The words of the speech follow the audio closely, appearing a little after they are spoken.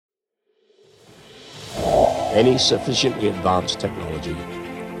Any sufficiently advanced technology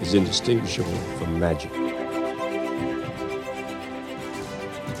is indistinguishable from magic.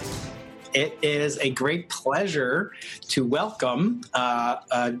 It is a great pleasure to welcome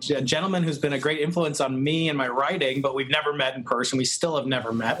a gentleman who's been a great influence on me and my writing, but we've never met in person. We still have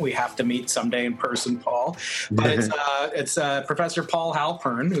never met. We have to meet someday in person, Paul. But it's Professor Paul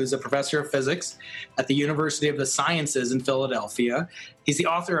Halpern, who's a professor of physics at the University of the Sciences in Philadelphia. He's the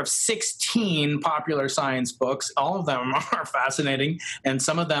author of 16 popular science books. All of them are fascinating, and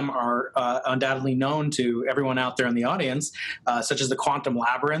some of them are undoubtedly known to everyone out there in the audience, such as The Quantum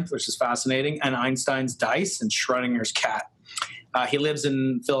Labyrinth, which is fascinating, and Einstein's Dice and Schrodinger's Cat. He lives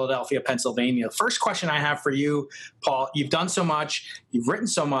in Philadelphia, Pennsylvania. The first question I have for you, Paul, you've done so much, you've written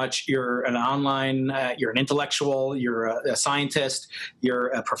so much, you're an online, you're an intellectual, you're a scientist, you're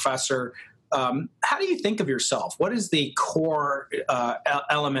a professor. How do you think of yourself? What is the core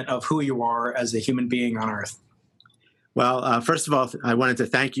element of who you are as a human being on Earth? Well, first of all, I wanted to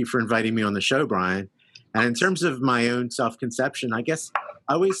thank you for inviting me on the show, Brian. And in terms of my own self-conception, I guess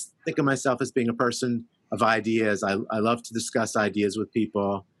I always think of myself as being a person of ideas. I love to discuss ideas with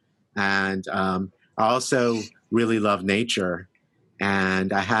people. And I also really love nature.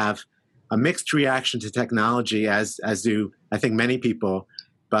 And I have a mixed reaction to technology, as do, I think, many people.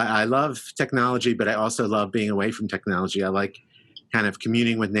 But I love technology, but I also love being away from technology. I like kind of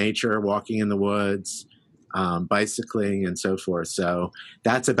communing with nature, walking in the woods, bicycling, and so forth. So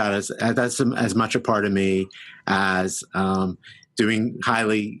that's about as much a part of me as doing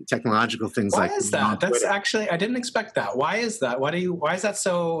highly technological things. Why like is that? That's actually, I didn't expect that. Why is that? Why is that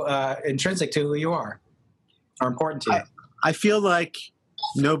so intrinsic to who you are or important to you? I feel like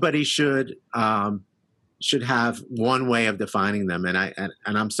nobody should have one way of defining them, and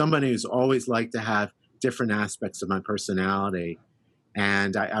I'm somebody who's always liked to have different aspects of my personality.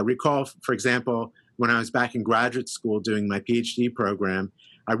 And I recall, for example, when I was back in graduate school doing my PhD program,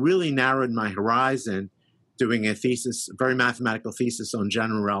 I really narrowed my horizon doing a thesis, a very mathematical thesis on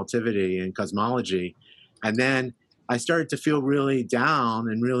general relativity and cosmology. And then I started to feel really down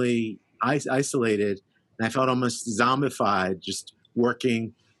and really isolated, and I felt almost zombified just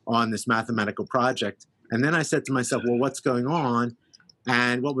working on this mathematical project. And then I said to myself, well, what's going on?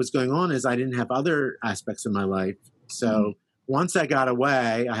 And what was going on is I didn't have other aspects of my life. So once I got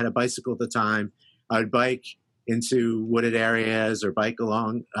away, I had a bicycle at the time. I would bike into wooded areas or bike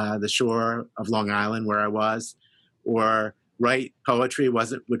along the shore of Long Island where I was, or write poetry,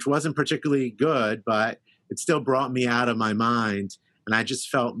 which wasn't particularly good, but it still brought me out of my mind. And I just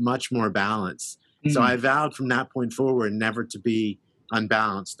felt much more balanced. So I vowed from that point forward never to be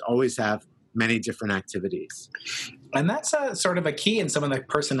unbalanced, always have many different activities. And that's sort of a key in some of the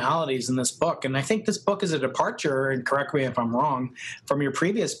personalities in this book. And I think this book is a departure, and correct me if I'm wrong, from your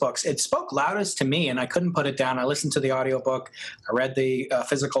previous books. It spoke loudest to me, and I couldn't put it down. I listened to the audiobook. I read the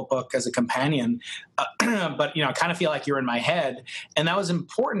physical book as a companion. But, I kind of feel like you're in my head. And that was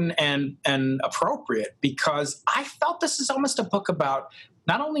important and appropriate because I felt this is almost a book about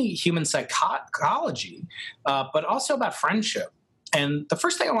not only human psychology, but also about friendship. And the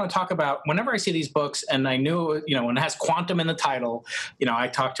first thing I want to talk about, whenever I see these books, and I knew, when it has quantum in the title, I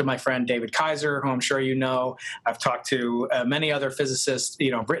talked to my friend David Kaiser, who I'm sure you know. I've talked to many other physicists,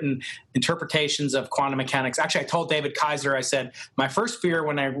 written interpretations of quantum mechanics. Actually, I told David Kaiser, I said, my first fear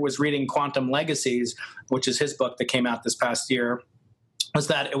when I was reading Quantum Legacies, which is his book that came out this past year, was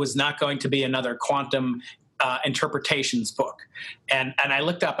that it was not going to be another quantum interpretations book. And I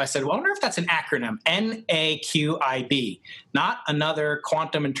looked up, I said, well, I wonder if that's an acronym, NAQIB, not another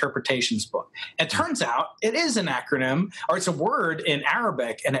quantum interpretations book. It turns out it is an acronym, or it's a word in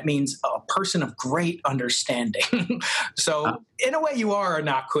Arabic, and it means a person of great understanding. So in a way you are a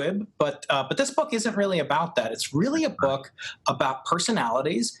naqib, but this book isn't really about that. It's really a book about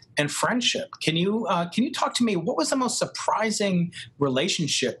personalities and friendship. Can you talk to me, what was the most surprising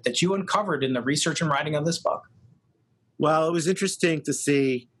relationship that you uncovered in the research and writing of this book? Well, it was interesting to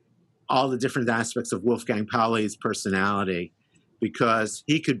see all the different aspects of Wolfgang Pauli's personality, because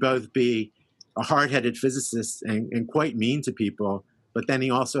he could both be a hard-headed physicist and quite mean to people, but then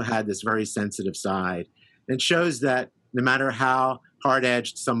he also had this very sensitive side. And it shows that no matter how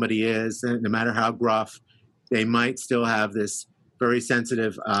hard-edged somebody is, and no matter how gruff, they might still have this very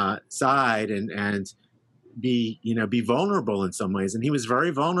sensitive side and be vulnerable in some ways. And he was very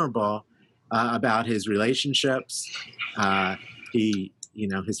vulnerable about his relationships.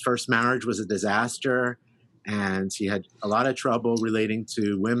 His first marriage was a disaster, and he had a lot of trouble relating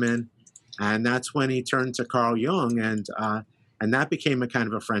to women. And that's when he turned to Carl Jung, and that became a kind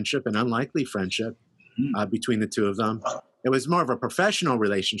of a friendship, an unlikely friendship between the two of them. It was more of a professional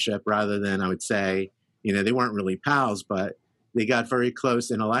relationship rather than, I would say, They weren't really pals, but they got very close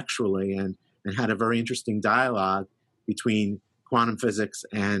intellectually and had a very interesting dialogue between quantum physics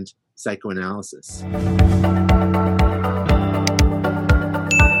and psychoanalysis.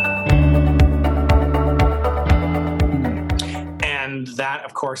 And that,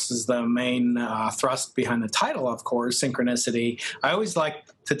 of course, is the main thrust behind the title, of course, Synchronicity. I always like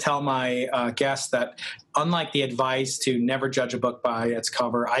to tell my guests that unlike the advice to never judge a book by its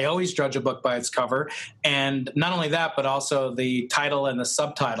cover, I always judge a book by its cover. And not only that, but also the title and the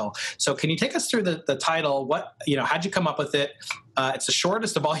subtitle. So can you take us through the title? How'd you come up with it? It's the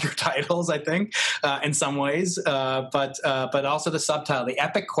shortest of all your titles, I think, in some ways, but also the subtitle, The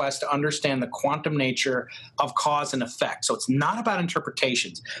Epic Quest to Understand the Quantum Nature of Cause and Effect. So it's not about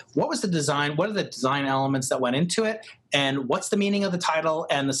interpretations. What was the design? What are the design elements that went into it? And what's the meaning of the title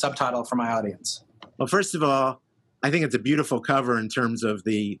and the subtitle for my audience? Well, first of all, I think it's a beautiful cover in terms of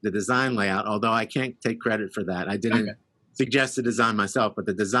the design layout, although I can't take credit for that. I didn't suggest the design myself, but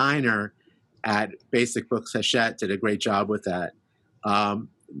the designer at Basic Books Hachette did a great job with that.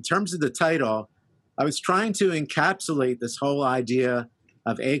 In terms of the title, I was trying to encapsulate this whole idea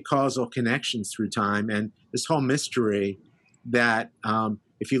of acausal connections through time and this whole mystery that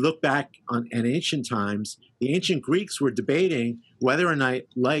if you look back in ancient times, the ancient Greeks were debating whether or not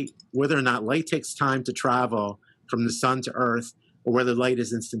light takes time to travel from the sun to earth or whether light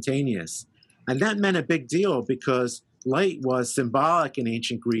is instantaneous. And that meant a big deal because light was symbolic in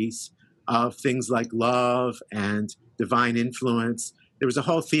ancient Greece of things like love and divine influence. There was a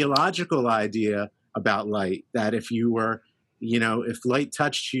whole theological idea about light, that if you were, if light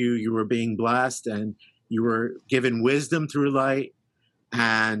touched you, you were being blessed and you were given wisdom through light.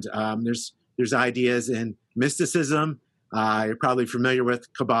 And there's ideas in mysticism. You're probably familiar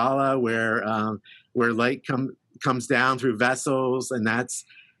with Kabbalah, where light comes down through vessels, and that's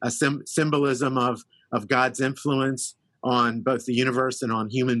a symbolism of God's influence on both the universe and on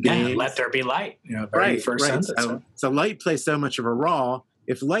human beings. Yeah, let there be light. First sentence. So light plays so much of a role.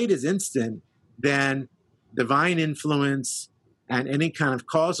 If light is instant, then divine influence and any kind of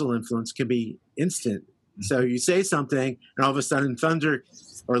causal influence can be instant. So you say something, and all of a sudden thunder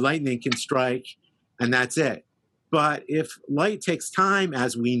or lightning can strike, and that's it. But if light takes time,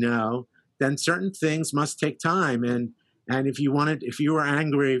 as we know, then certain things must take time. And if you were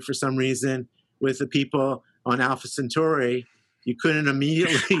angry for some reason with the people on Alpha Centauri, you couldn't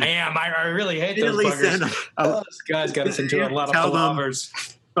immediately. I am. I really hate those buggers. Those guys got us into a lot of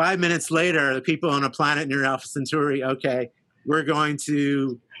palavers. 5 minutes later, the people on a planet near Alpha Centauri, okay, we're going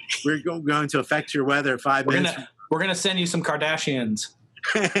to affect your weather 5 minutes. We're gonna send you some Kardashians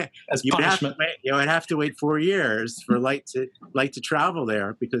as punishment. You would have to wait 4 years for light to travel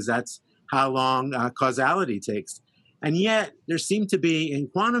there, because that's how long causality takes. And yet there seem to be in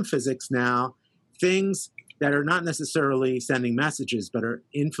quantum physics now things that are not necessarily sending messages, but are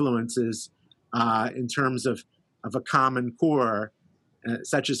influences in terms of a common core,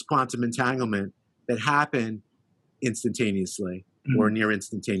 such as quantum entanglement, that happen instantaneously or near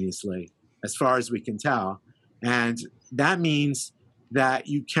instantaneously, as far as we can tell. And that means that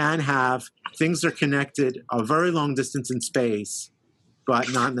you can have things that are connected a very long distance in space,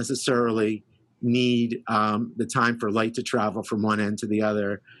 but not necessarily need the time for light to travel from one end to the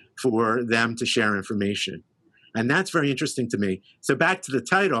other for them to share information. And that's very interesting to me. So back to the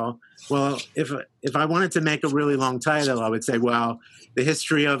title. Well, if I wanted to make a really long title, I would say, well, the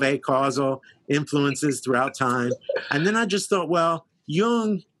history of acausal influences throughout time. And then I just thought, well,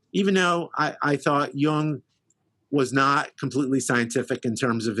 Jung, even though I thought Jung was not completely scientific in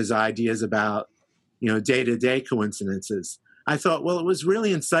terms of his ideas about, day-to-day coincidences, I thought, well, it was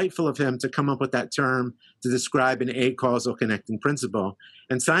really insightful of him to come up with that term to describe an acausal connecting principle.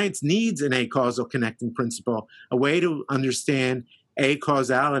 And science needs an acausal connecting principle, a way to understand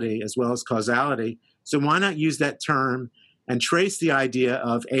acausality as well as causality. So why not use that term and trace the idea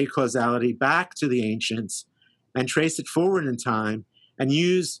of acausality back to the ancients and trace it forward in time and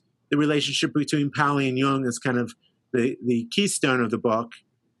use the relationship between Pauli and Jung as kind of the keystone of the book,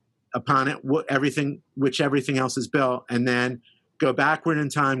 upon it, everything else is built, and then go backward in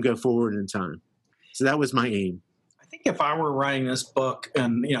time, go forward in time. So that was my aim. I think if I were writing this book,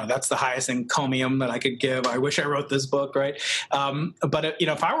 and that's the highest encomium that I could give. I wish I wrote this book, right? But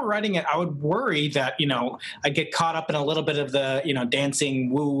if I were writing it, I would worry that I'd get caught up in a little bit of the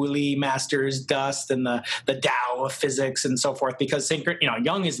dancing Wu-Li masters dust and the Tao of physics and so forth, because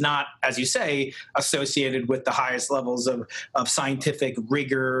Jung is not, as you say, associated with the highest levels of scientific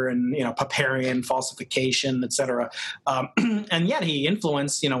rigor and Popperian falsification, etc. And yet he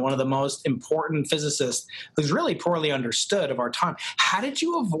influenced one of the most important physicists, who's really poorly thoroughly understood of our time. How did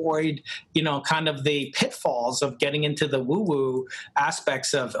you avoid, kind of the pitfalls of getting into the woo-woo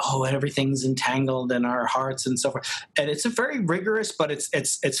aspects of, everything's entangled in our hearts and so forth? And it's a very rigorous, but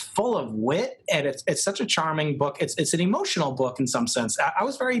it's full of wit, and it's such a charming book. It's an emotional book in some sense. I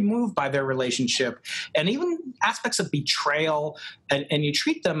was very moved by their relationship, and even aspects of betrayal, and you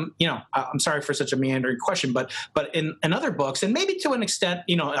treat them, I'm sorry for such a meandering question, but in other books, and maybe to an extent,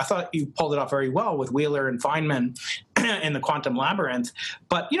 I thought you pulled it off very well with Wheeler and Feynman in the Quantum Labyrinth.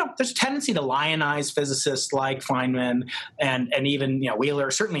 But, there's a tendency to lionize physicists like Feynman and even,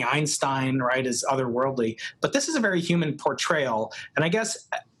 Wheeler, certainly Einstein, right, is otherworldly. But this is a very human portrayal. And I guess,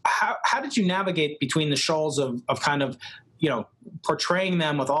 how did you navigate between the shoals of kind of, portraying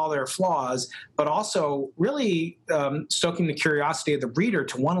them with all their flaws, but also really stoking the curiosity of the reader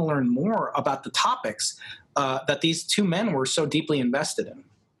to want to learn more about the topics that these two men were so deeply invested in?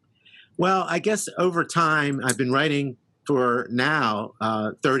 Well, I guess over time, I've been writing for now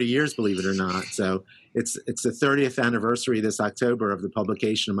 30 years, believe it or not. So it's the 30th anniversary this October of the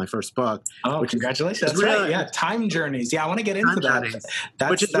publication of my first book. Oh, congratulations. That's really, right. Yeah, Time Journeys. Yeah, I want to get into that.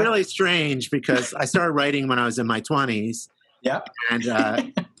 Which is really strange because I started writing when I was in my 20s. Yep. And,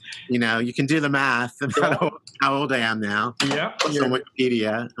 you can do the math about how old I am now. Yep. It's on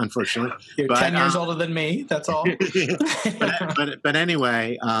Wikipedia, unfortunately. You're 10 years older than me. That's all. but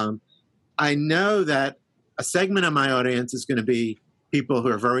anyway, I know that a segment of my audience is going to be people who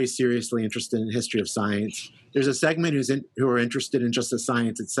are very seriously interested in the history of science. There's a segment who are interested in just the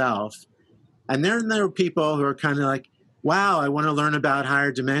science itself. And then there are people who are kind of like, wow, I want to learn about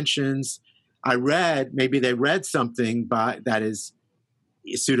higher dimensions. Maybe they read something that is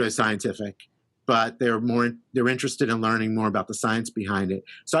pseudoscientific, but they're interested in learning more about the science behind it.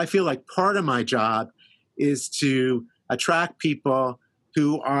 So I feel like part of my job is to attract people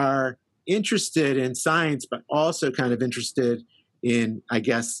who are interested in science, but also kind of interested in, I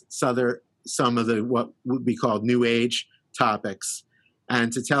guess, some of the what would be called New Age topics,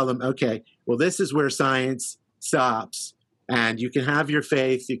 and to tell them, okay, well, this is where science stops. And you can have your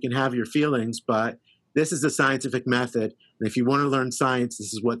faith, you can have your feelings, but this is the scientific method. And if you want to learn science,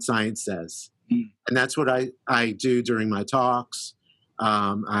 this is what science says. Mm. And that's what I do during my talks.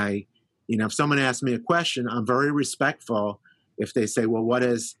 If someone asks me a question, I'm very respectful if they say, well, what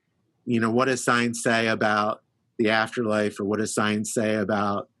does science say about the afterlife, or what does science say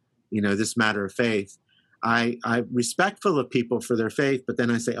about, this matter of faith? I'm respectful of people for their faith, but then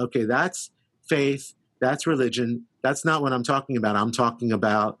I say, okay, that's faith, that's religion. That's not what I'm talking about. I'm talking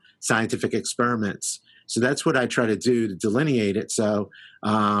about scientific experiments. So that's what I try to do to delineate it. So,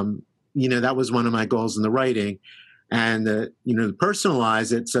 that was one of my goals in the writing, and to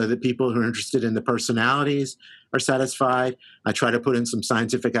personalize it so that people who are interested in the personalities are satisfied. I try to put in some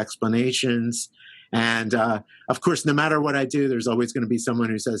scientific explanations. And of course, no matter what I do, there's always going to be someone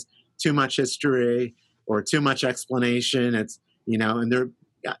who says too much history or too much explanation. It's, and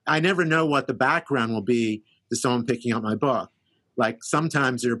I never know what the background will be to someone picking up my book. Like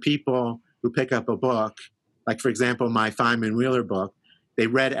sometimes there are people who pick up a book, like for example, my Feynman Wheeler book. They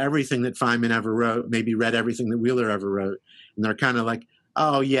read everything that Feynman ever wrote, maybe read everything that Wheeler ever wrote. And they're kind of like,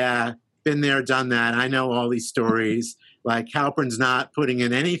 oh yeah, been there, done that. I know all these stories. Like Halpern's not putting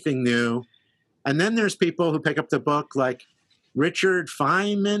in anything new. And then there's people who pick up the book like Richard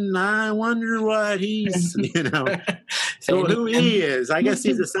Feynman. I wonder what he's, who he is. I guess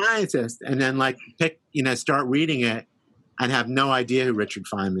he's a scientist. And then start reading it and have no idea who Richard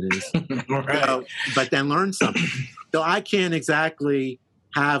Feynman is. Right. So, but then learn something. So I can't exactly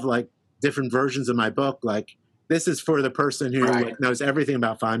have like different versions of my book. Like this is for the person who knows everything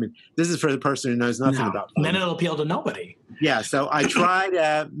about Feynman. This is for the person who knows nothing about Feynman. Then it'll appeal to nobody. Yeah. So I try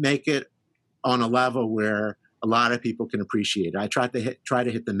to make it on a level where a lot of people can appreciate it. I try to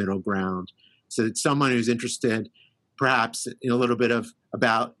hit the middle ground so that someone who's interested perhaps in a little bit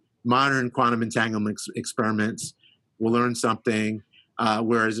about modern quantum entanglement experiments will learn something.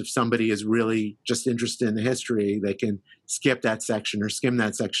 Whereas if somebody is really just interested in the history, they can skip that section or skim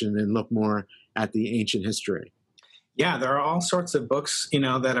that section and look more at the ancient history. Yeah, there are all sorts of books,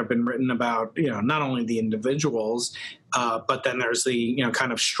 that have been written about, not only the individuals, but then there's the,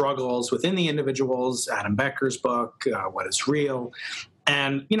 kind of struggles within the individuals. Adam Becker's book, What is Real?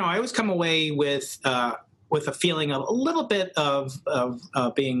 And, I always come away with a feeling of a little bit of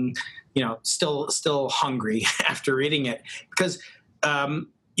being, still hungry after reading it, because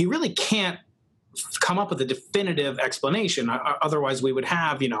you really can't come up with a definitive explanation. Otherwise, we would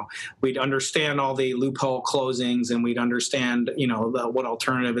have, we'd understand all the loophole closings, and we'd understand, what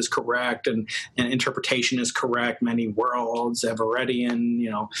alternative is correct and interpretation is correct, many worlds,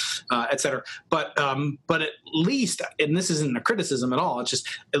 Everettian, et cetera. But at least, and this isn't a criticism at all, it's just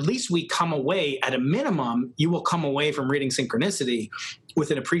at least we come away, at a minimum, you will come away from reading Synchronicity with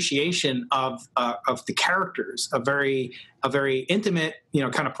an appreciation of the characters, a very intimate,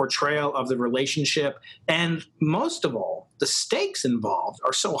 kind of portrayal of the relationship. And most of all, the stakes involved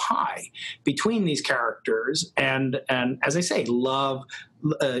are so high between these characters. And as I say, love,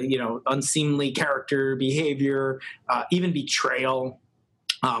 unseemly character behavior, even betrayal,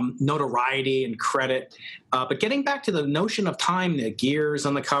 notoriety and credit. But getting back to the notion of time, the gears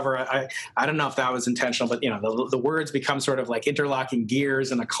on the cover, I don't know if that was intentional, but the words become sort of like interlocking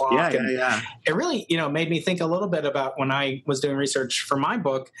gears in a clock. Yeah. It really, made me think a little bit about when I was doing research for my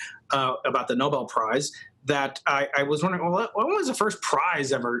book about the Nobel Prize, that I was wondering, well, when was the first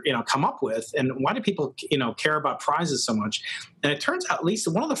prize ever, come up with, and why do people, care about prizes so much? And it turns out, at least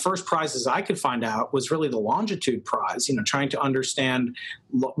one of the first prizes I could find out was really the longitude prize, trying to understand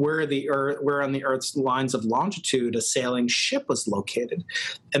where on the Earth's lines of longitude a sailing ship was located.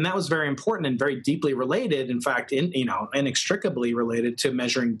 And that was very important and very deeply related, in fact, inextricably related to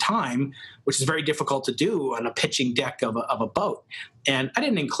measuring time, which is very difficult to do on a pitching deck of a boat. And I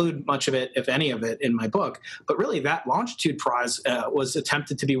didn't include much of it, if any of it, in my book. But really, that longitude prize was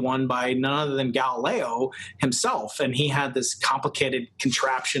attempted to be won by none other than Galileo himself. And he had this complicated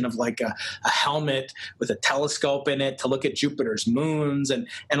contraption of like a helmet with a telescope in it to look at Jupiter's moons. And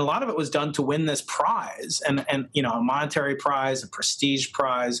a lot of it was done to win this prize, and a monetary prize, a prestige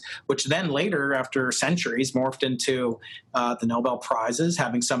prize, which then later, after centuries, morphed into the Nobel Prizes,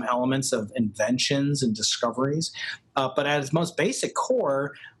 having some elements of inventions and discoveries. But at its most basic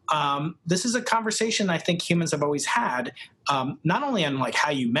core, this is a conversation I think humans have always had, not only on like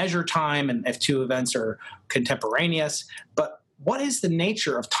how you measure time and if two events are contemporaneous, but what is the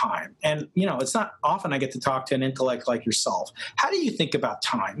nature of time? And, it's not often I get to talk to an intellect like yourself. How do you think about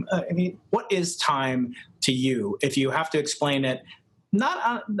time? What is time to you? If you have to explain it,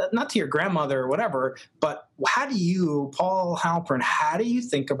 not to your grandmother or whatever, but how do you, Paul Halpern, how do you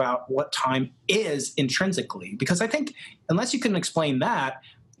think about what time is intrinsically? Because I think unless you can explain that,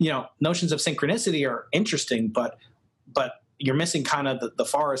 notions of synchronicity are interesting, but you're missing kind of the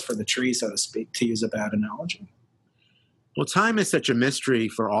forest for the trees, so to speak, to use a bad analogy. Well, time is such a mystery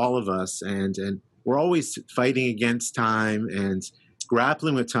for all of us, and we're always fighting against time and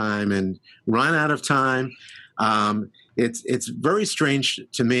grappling with time and run out of time. It's very strange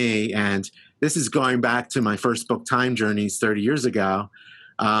to me, and this is going back to my first book, Time Journeys, 30 years ago.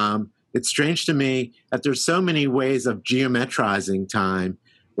 It's strange to me that there's so many ways of geometrizing time,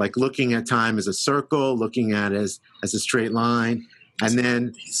 like looking at time as a circle, looking at it as a straight line, and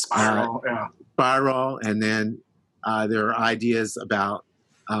then spiral, and then there are ideas about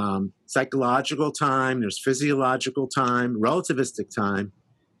psychological time, there's physiological time, relativistic time.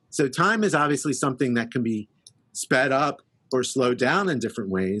 So time is obviously something that can be sped up or slowed down in different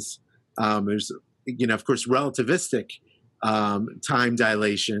ways. There's, of course, relativistic time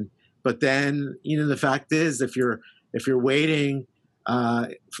dilation. But then, the fact is, if you're waiting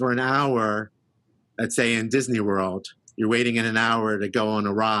for an hour, let's say in Disney World, you're waiting in an hour to go on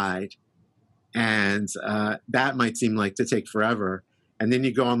a ride, and that might seem like to take forever. And then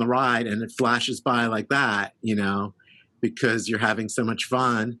you go on the ride, and it flashes by like that, because you're having so much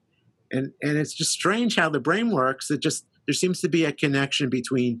fun. And it's just strange how the brain works. There seems to be a connection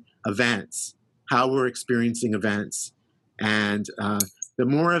between events, how we're experiencing events. And the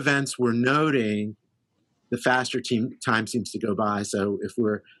more events we're noting, the faster time seems to go by. So if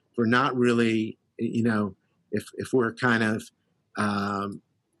we're not really, if we're kind of,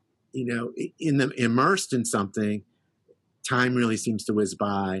 immersed in something, time really seems to whiz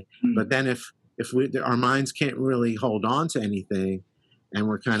by. Mm. But then if our minds can't really hold on to anything, and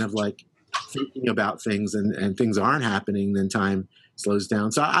we're kind of like thinking about things and things aren't happening, then time slows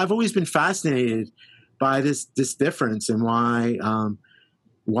down. So I've always been fascinated by this difference, and why,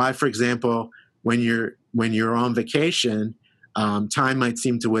 for example, when you're on vacation, time might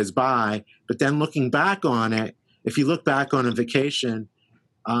seem to whiz by, but then looking back on it, if you look back on a vacation,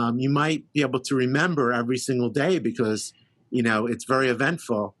 you might be able to remember every single day because, it's very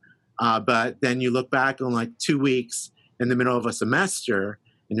eventful. But then you look back on like 2 weeks in the middle of a semester,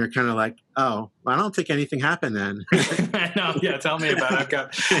 And you're kind of like, oh, I don't think anything happened then. I know. Yeah, tell me about it. I've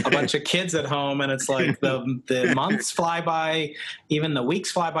got a bunch of kids at home, and it's like the months fly by, even the weeks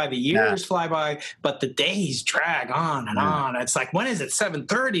fly by, the years fly by, but the days drag on and on. It's like, when is it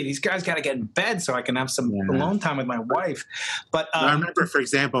 7:30? These guys got to get in bed so I can have some alone time with my wife. But I remember, for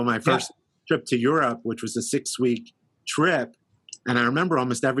example, my first trip to Europe, which was a 6-week trip, and I remember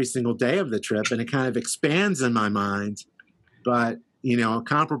almost every single day of the trip, and it kind of expands in my mind. But you know, a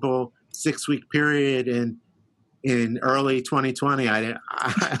comparable 6-week period in early 2020, I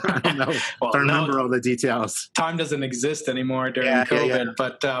don't know. Well, I remember all the details. Time doesn't exist anymore during COVID.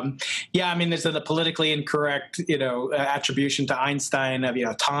 But I mean, there's the politically incorrect, attribution to Einstein of,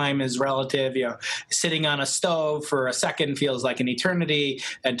 time is relative. Sitting on a stove for a second feels like an eternity,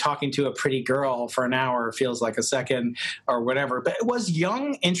 and talking to a pretty girl for an hour feels like a second, or whatever. But was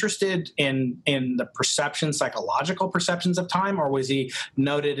Jung interested in the psychological perceptions of time, or was he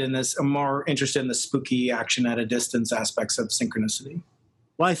noted in this, more interested in the spooky action at a distance aspects of synchronicity?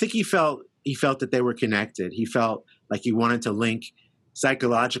 Well, I think he felt that they were connected. He felt like he wanted to link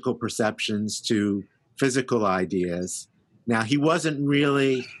psychological perceptions to physical ideas. Now, he wasn't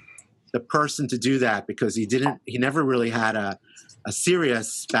really the person to do that because he never really had a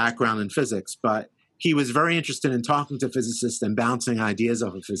serious background in physics, but he was very interested in talking to physicists and bouncing ideas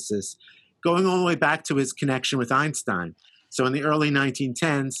off of physicists, going all the way back to his connection with Einstein. So in the early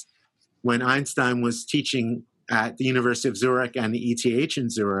 1910s, when Einstein was teaching at the University of Zurich and the ETH in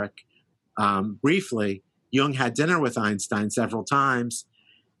Zurich, briefly, Jung had dinner with Einstein several times.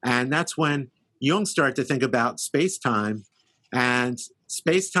 And that's when Jung started to think about space-time. And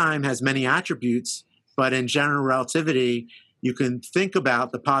space-time has many attributes, but in general relativity, you can think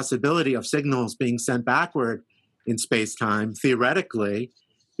about the possibility of signals being sent backward in space-time, theoretically,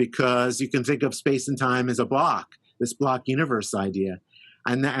 because you can think of space and time as a block, this block universe idea.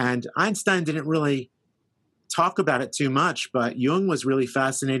 And Einstein didn't really talk about it too much, but Jung was really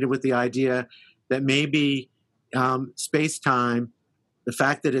fascinated with the idea that maybe space-time, the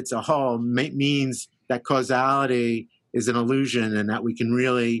fact that it's a whole, means that causality is an illusion, and that we can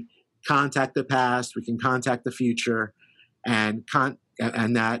really contact the past, we can contact the future, and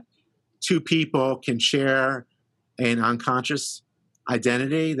that two people can share an unconscious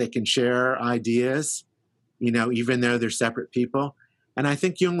identity. They can share ideas, even though they're separate people. And I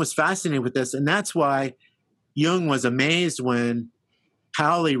think Jung was fascinated with this, and that's why Jung was amazed when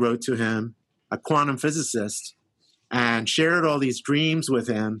Pauli wrote to him, a quantum physicist, and shared all these dreams with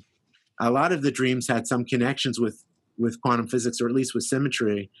him. A lot of the dreams had some connections with quantum physics, or at least with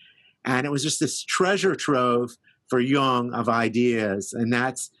symmetry. And it was just this treasure trove for Jung of ideas. And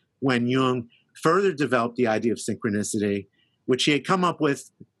that's when Jung further developed the idea of synchronicity, which he had come up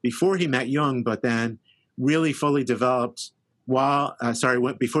with before he met Jung, but then really fully developed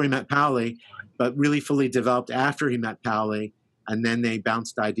before he met Pauli, but really fully developed after he met Pauli, and then they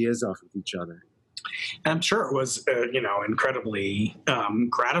bounced ideas off of each other. And I'm sure it was, incredibly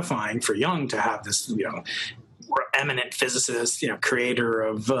gratifying for Jung to have this, eminent physicist, creator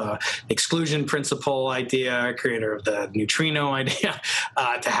of exclusion principle idea, creator of the neutrino idea,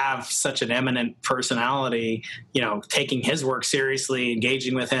 to have such an eminent personality, taking his work seriously,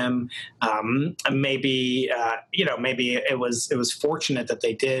 engaging with him. Maybe it was fortunate that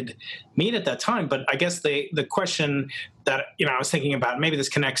they did meet at that time. But I guess the question that I was thinking about, maybe this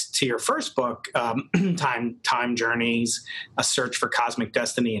connects to your first book, Time Journeys: A Search for Cosmic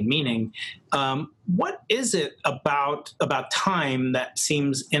Destiny and Meaning. What is it about time that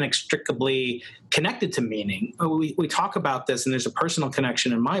seems inextricably connected to meaning? We talk about this, and there's a personal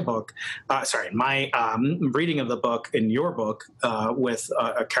connection in my book. In my reading of the book, in your book, with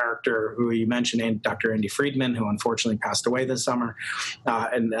a character who you mentioned, Dr. Andy Friedman, who unfortunately passed away this summer,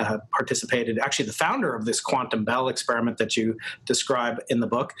 and participated, actually the founder of this quantum bell experiment that you describe in the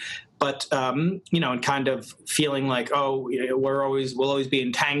book. But, and kind of feeling like, we'll always be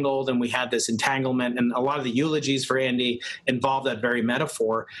entangled, and we had this entanglement, and a lot of the eulogies for Andy involve that very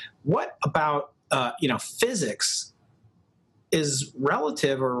metaphor. What about, physics is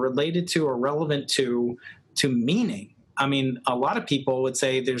relative or related to or relevant to meaning? I mean, a lot of people would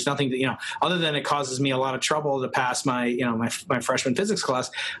say there's nothing that, other than it causes me a lot of trouble to pass my freshman physics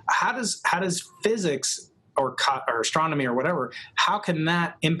class. How does physics or astronomy or whatever, how can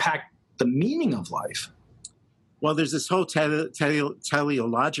that impact the meaning of life? Well, there's this whole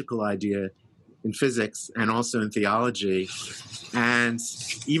teleological idea in physics and also in theology. And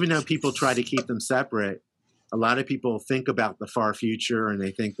even though people try to keep them separate, a lot of people think about the far future and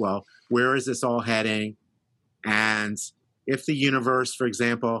they think, well, where is this all heading? And if the universe, for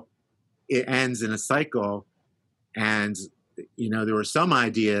example, it ends in a cycle and there were some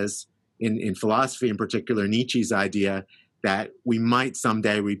ideas in philosophy, in particular Nietzsche's idea that we might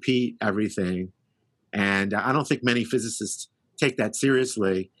someday repeat everything. And I don't think many physicists take that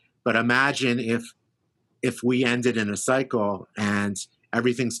seriously. But imagine if we ended in a cycle and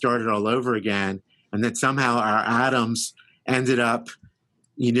everything started all over again, and that somehow our atoms ended up,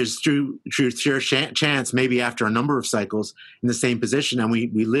 just through sheer chance, maybe after a number of cycles, in the same position, and we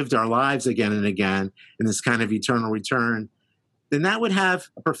lived our lives again and again in this kind of eternal return, then that would have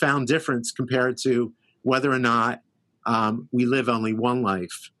a profound difference compared to whether or not we live only one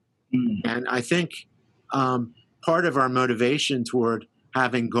life. And I think part of our motivation toward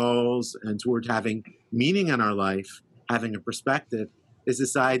having goals and toward having meaning in our life, having a perspective, is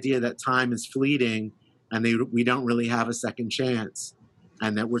this idea that time is fleeting and we don't really have a second chance,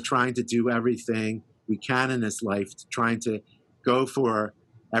 and that we're trying to do everything we can in this life, trying to go for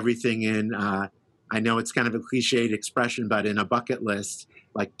everything in, I know it's kind of a cliched expression, but in a bucket list,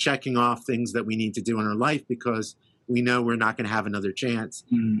 like checking off things that we need to do in our life because we know we're not going to have another chance.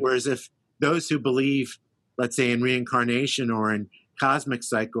 Whereas if those who believe, let's say, in reincarnation or in cosmic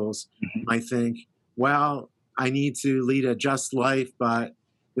cycles might think, well, I need to lead a just life, but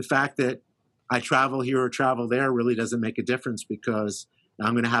the fact that I travel here or travel there really doesn't make a difference because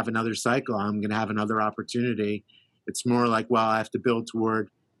I'm going to have another cycle. I'm going to have another opportunity. It's more like, well, I have to build toward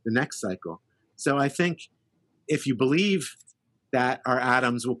the next cycle. So I think if you believe that our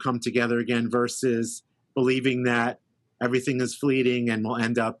atoms will come together again versus believing that everything is fleeting and will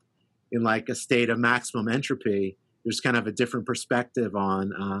end up in like a state of maximum entropy, there's kind of a different perspective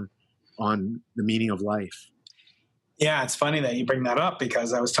on the meaning of life. Yeah, it's funny that you bring that up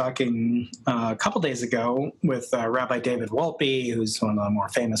because I was talking a couple days ago with Rabbi David Wolpe, who's one of the more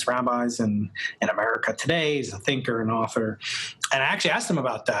famous rabbis in America today. He's a thinker and author. And I actually asked him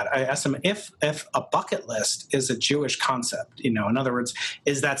about that. I asked him if a bucket list is a Jewish concept. In other words,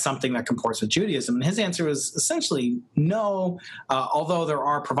 is that something that comports with Judaism? And his answer was essentially no, although there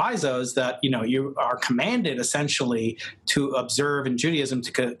are provisos that, you are commanded essentially to observe in Judaism,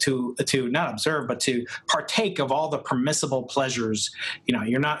 to not observe, but to partake of all the permissible pleasures.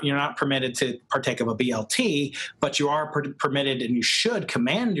 You're not permitted to partake of a BLT, but you are permitted, and you should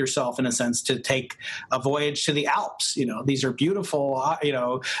command yourself in a sense to take a voyage to the Alps. These are beautiful,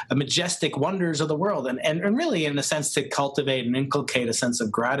 majestic wonders of the world, and really in a sense to cultivate and inculcate a sense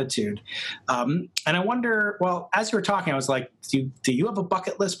of gratitude. And I wonder, well, as you were talking, I was like, do you have a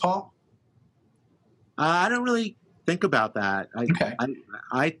bucket list, Paul? I don't really think about that. Okay.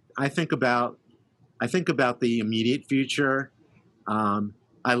 I think about the immediate future.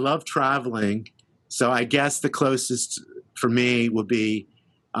 I love traveling, so I guess the closest for me would be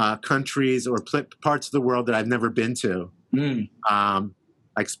countries or parts of the world that I've never been to.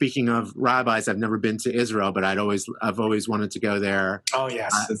 Like speaking of rabbis, I've never been to Israel, but I've always wanted to go there. Oh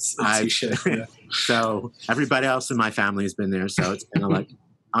yes, you should. Yeah. So everybody else in my family has been there, so it's kind of like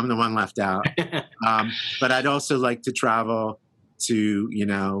I'm the one left out. But I'd also like to travel to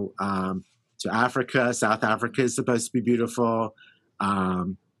to Africa. South Africa is supposed to be beautiful.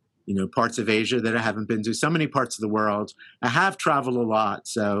 Parts of Asia that I haven't been to. So many parts of the world. I have traveled a lot,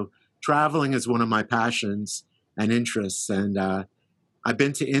 so traveling is one of my passions and interests. And I've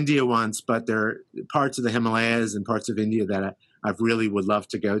been to India once, but there are parts of the Himalayas and parts of India that I really would love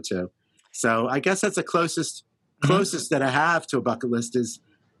to go to. So I guess that's the closest that I have to a bucket list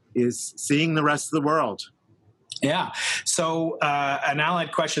is seeing the rest of the world. Yeah. So an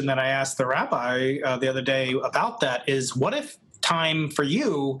allied question that I asked the rabbi the other day about that is, what if time for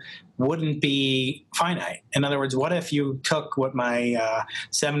you wouldn't be finite? In other words, what if you took what my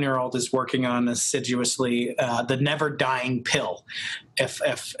 7-year-old is working on assiduously, the never dying pill?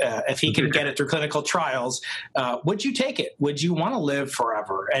 If he can get it through clinical trials, would you take it? Would you want to live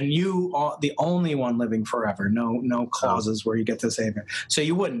forever? And you are the only one living forever. No clauses where you get to save it. So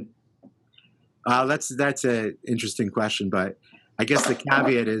you wouldn't. That's an interesting question, but I guess the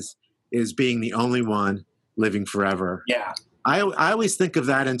caveat is being the only one living forever. Yeah. I always think of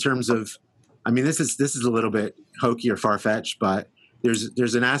that in terms of, this is a little bit hokey or far-fetched, but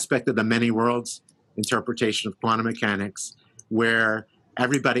there's an aspect of the many worlds interpretation of quantum mechanics where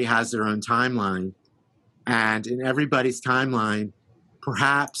everybody has their own timeline, and in everybody's timeline,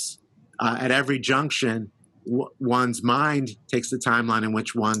 perhaps at every junction, one's mind takes the timeline in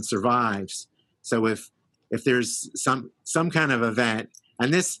which one survives. So if there's some kind of event,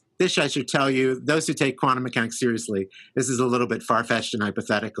 and this I should tell you, those who take quantum mechanics seriously, this is a little bit far-fetched and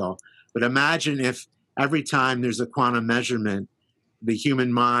hypothetical. But imagine if every time there's a quantum measurement, the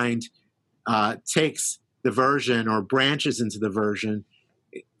human mind takes the version or branches into the version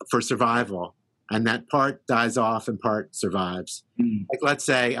for survival. and that part dies off and part survives. Like, let's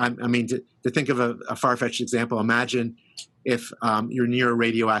say, to think of a far-fetched example, imagine if you're near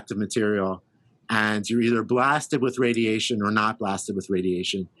radioactive material and you're either blasted with radiation or not blasted with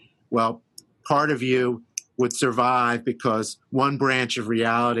radiation. Well, part of you would survive because one branch of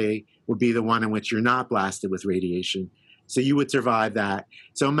reality would be the one in which you're not blasted with radiation. So you would survive that.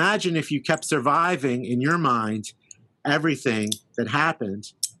 So imagine if you kept surviving in your mind everything that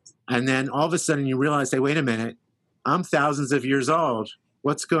happened, and then all of a sudden you realize, hey, wait a minute, I'm thousands of years old.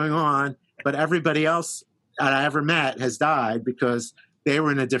 What's going on? But everybody else that I ever met has died because they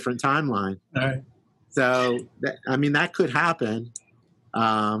were in a different timeline. All right. So, that could happen.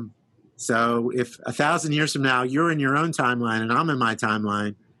 So if 1,000 years from now, you're in your own timeline and I'm in my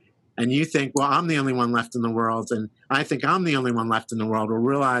timeline, and you think, well, I'm the only one left in the world, and I think I'm the only one left in the world, we'll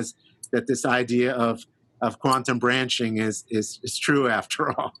realize that this idea of quantum branching is true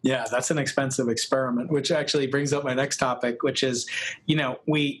after all. Yeah, that's an expensive experiment, which actually brings up my next topic, which is,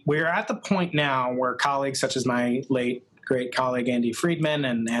 we're at the point now where colleagues such as my late great colleague Andy Friedman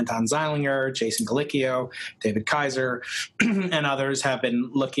and Anton Zeilinger, Jason Galicchio, David Kaiser, and others have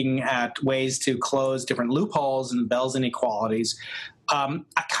been looking at ways to close different loopholes and Bell's inequalities. I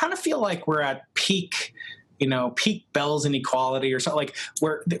kind of feel like we're at peak Bell's inequality or something.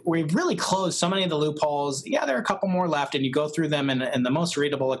 Like we've really closed so many of the loopholes. Yeah, there are a couple more left, and you go through them in the most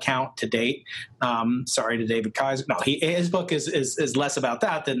readable account to date. Sorry to David Kaiser. No, his book is less about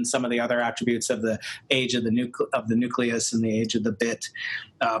that than some of the other attributes of the age of the nucleus and the age of the bit.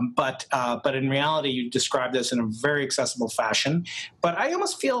 But in reality, you describe this in a very accessible fashion. But I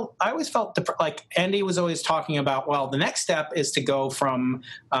always felt like Andy was always talking about, well, the next step is to go from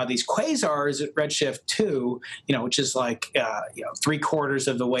these quasars at redshift 2, which is like 3/4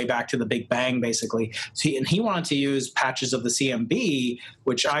 of the way back to the Big Bang, basically. So he wanted to use patches of the CMB,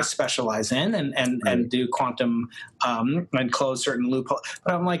 which I specialize in, and do quantum and close certain loopholes.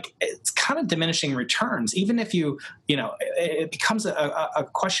 But I'm like, it's kind of diminishing returns, even if it becomes a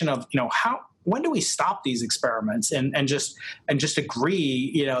question of when do we stop these experiments and just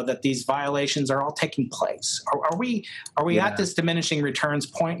agree that these violations are all taking place? Are we at this diminishing returns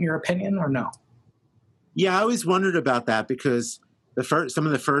point in your opinion, or no? Yeah, I always wondered about that because some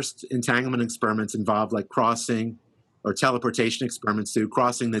of the first entanglement experiments involved like crossing or teleportation experiments too,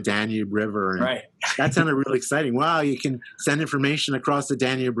 crossing the Danube River. And right. That sounded really exciting. Wow, you can send information across the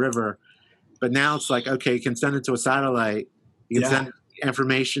Danube River. But now it's like, okay, you can send it to a satellite. You can send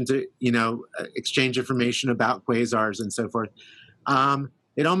information to, exchange information about quasars and so forth.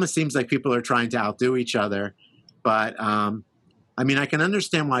 It almost seems like people are trying to outdo each other. But, I can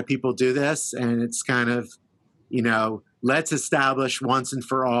understand why people do this. And it's kind of, let's establish once and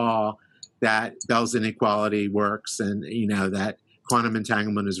for all that Bell's inequality works and, that quantum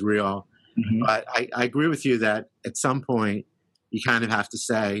entanglement is real. Mm-hmm. But I agree with you that at some point you kind of have to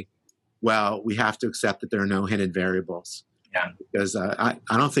say, well, we have to accept that there are no hidden variables. Yeah. Because I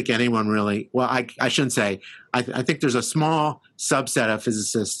don't think anyone really, well, I shouldn't say, I think there's a small subset of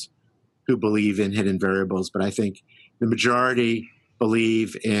physicists who believe in hidden variables, but I think the majority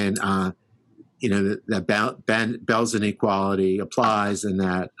believe in, that Bell's inequality applies and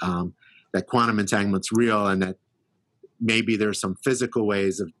that that quantum entanglement's real and that maybe there's some physical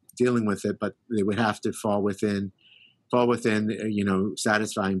ways of dealing with it, but they would have to fall within,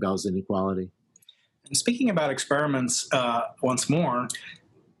 satisfying Bell's inequality. And speaking about experiments, once more,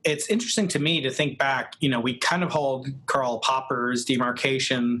 it's interesting to me to think back. We kind of hold Karl Popper's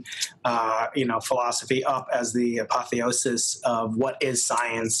demarcation, philosophy up as the apotheosis of what is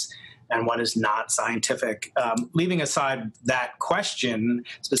science and what is not scientific. Leaving aside that question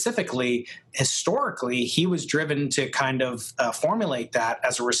specifically, historically, he was driven to kind of formulate that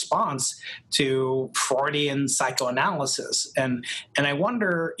as a response to Freudian psychoanalysis. And I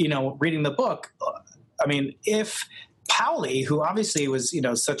wonder, reading the book, if Pauli, who obviously was,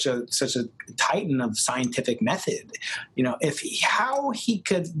 such a titan of scientific method, how he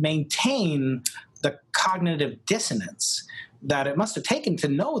could maintain the cognitive dissonance that it must have taken to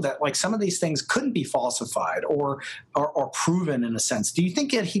know that like some of these things couldn't be falsified or proven in a sense. Do you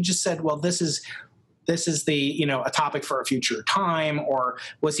think that he just said, well, this is the, a topic for a future time, or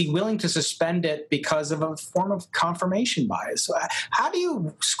was he willing to suspend it because of a form of confirmation bias? So how do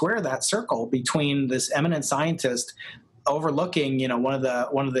you square that circle between this eminent scientist overlooking, one of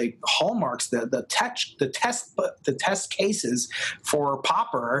the hallmarks, the test cases for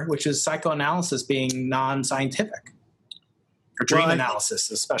Popper, which is psychoanalysis being non-scientific, or dream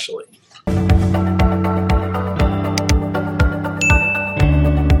analysis especially?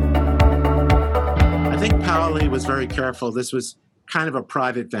 I think Pauli was very careful. This was kind of a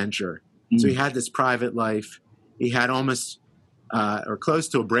private venture. So he had this private life. He had almost or close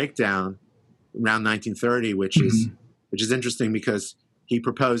to a breakdown around 1930, which is interesting because he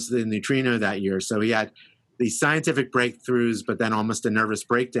proposed the neutrino that year. So he had these scientific breakthroughs, but then almost a nervous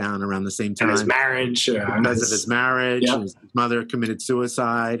breakdown around the same time. And his marriage. Because of his marriage. Yep. His mother committed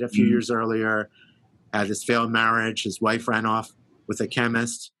suicide a few years earlier, had this failed marriage. His wife ran off with a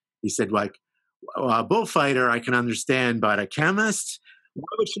chemist. He said, like, a bullfighter I can understand, but a chemist? Why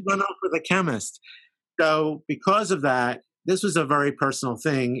would she run off with a chemist? So because of that, this was a very personal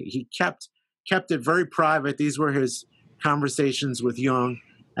thing. He kept it very private. These were his conversations with Jung.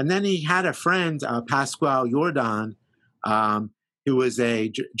 And then he had a friend, Pascual Jordan, who was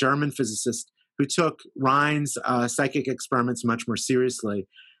a German physicist who took Rhine's psychic experiments much more seriously.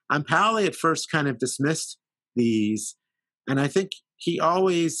 And Pauli at first kind of dismissed these. And I think he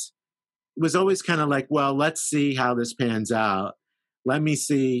was always kind of like, well, let's see how this pans out. Let me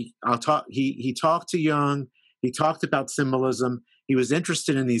see. I'll talk. He talked to Jung. He talked about symbolism. He was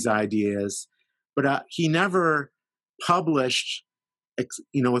interested in these ideas, but he never published,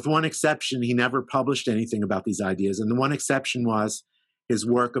 with one exception, he never published anything about these ideas. And the one exception was his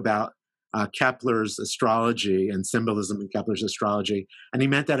work about Kepler's astrology and symbolism in Kepler's astrology. And he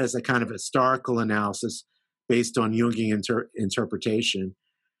meant that as a kind of historical analysis based on Jungian interpretation.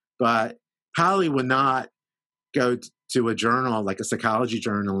 But Pauli would not go to a journal, like a psychology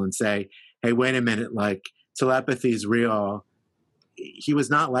journal, and say, hey, wait a minute, like telepathy is real. He was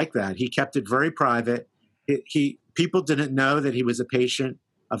not like that. He kept it very private. People didn't know that he was a patient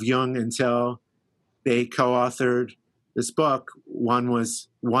of Jung until they co-authored this book. One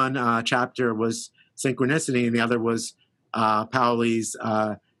chapter was Synchronicity, and the other was Pauli's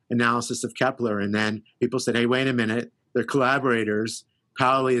analysis of Kepler. And then people said, hey, wait a minute, they're collaborators.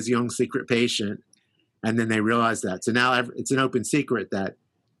 Pauli is Jung's secret patient. And then they realized that. So now it's an open secret that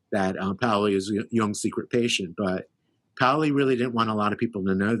Pauli is Jung's secret patient. But Pauli really didn't want a lot of people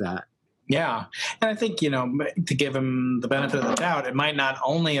to know that. Yeah. And I think, to give him the benefit of the doubt, it might not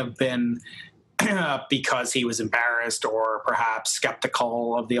only have been because he was embarrassed or perhaps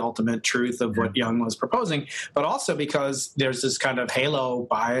skeptical of the ultimate truth of what Jung was proposing, but also because there's this kind of halo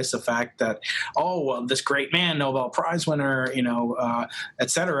bias effect that, this great man, Nobel Prize winner,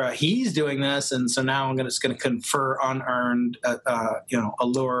 et cetera, he's doing this. And so now I'm just going to confer unearned,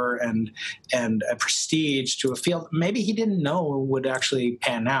 allure and a prestige to a field maybe he didn't know would actually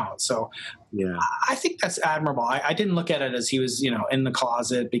pan out. So yeah, I think that's admirable. I didn't look at it as he was, in the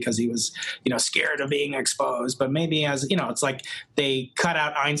closet because he was, scared of being exposed. But maybe as, it's like they cut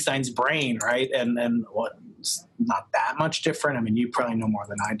out Einstein's brain, right? And it's not that much different. I mean, you probably know more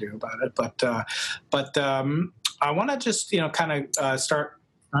than I do about it. But I want to just, kind of start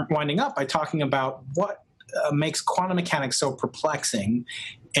winding up by talking about what makes quantum mechanics so perplexing,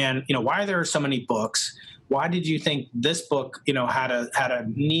 and why there are so many books. Why did you think this book, had a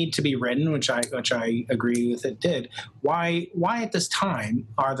need to be written, which I agree with it did? Why at this time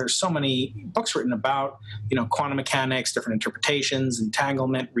are there so many books written about, quantum mechanics, different interpretations,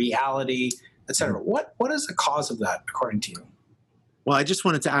 entanglement, reality, et cetera? What is the cause of that, according to you? Well, I just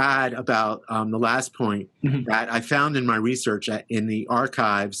wanted to add about the last point that I found in my research in the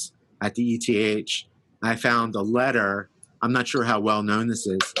archives at the ETH. I found a letter. I'm not sure how well known this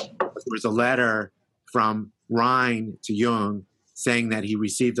is. There was a letter from Rhine to Jung saying that he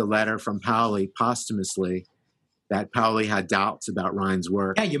received a letter from Pauli posthumously, that Pauli had doubts about Rhine's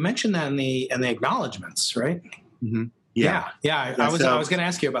work. Yeah, you mentioned that in the acknowledgments, right? Mm-hmm. Yeah. I was going to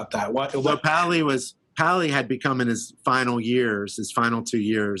ask you about that. So Pauli had become in his final 2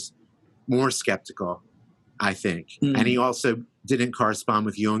 years, more skeptical, I think. Mm-hmm. And he also didn't correspond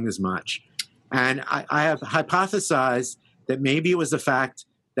with Jung as much. And I have hypothesized that maybe it was the fact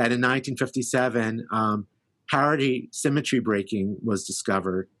that in 1957, parity symmetry breaking was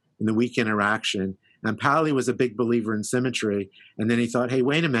discovered in the weak interaction. And Pauli was a big believer in symmetry. And then he thought, hey,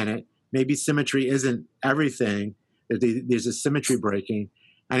 wait a minute, maybe symmetry isn't everything. There's a symmetry breaking.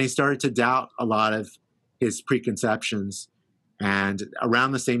 And he started to doubt a lot of his preconceptions. And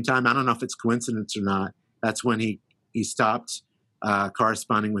around the same time, I don't know if it's coincidence or not, that's when he stopped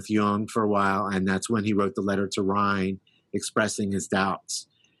corresponding with Jung for a while. And that's when he wrote the letter to Rhine expressing his doubts.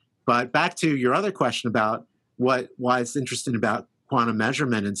 But back to your other question about why it's interesting about quantum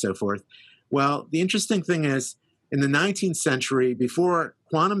measurement and so forth. Well, the interesting thing is, in the 19th century, before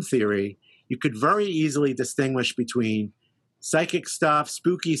quantum theory, you could very easily distinguish between psychic stuff,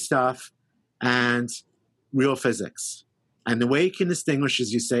 spooky stuff, and real physics. And the way you can distinguish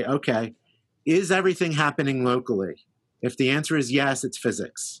is you say, okay, is everything happening locally? If the answer is yes, it's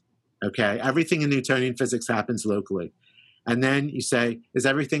physics. Okay, everything in Newtonian physics happens locally. And then you say, is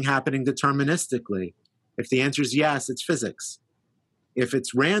everything happening deterministically? If the answer is yes, it's physics. If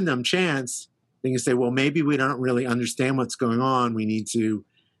it's random chance, then you say, well, maybe we don't really understand what's going on. We need to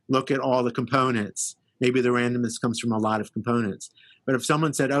look at all the components. Maybe the randomness comes from a lot of components. But if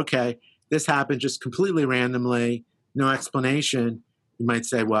someone said, okay, this happened just completely randomly, no explanation, you might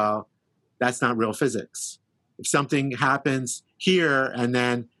say, well, that's not real physics. If something happens here and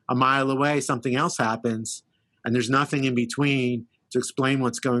then a mile away something else happens and there's nothing in between to explain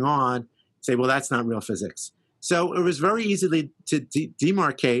what's going on, say, well, that's not real physics. So it was very easy to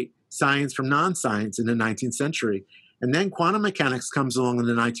demarcate science from non-science in the 19th century. And then quantum mechanics comes along in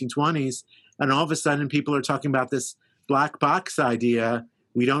the 1920s, and all of a sudden people are talking about this black box idea.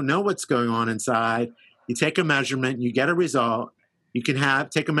 We don't know what's going on inside. You take a measurement, you get a result. You can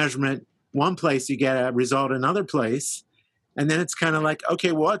take a measurement one place, you get a result another place. And then it's kind of like,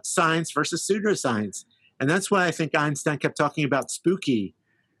 okay, what's science versus pseudoscience? And that's why I think Einstein kept talking about spooky.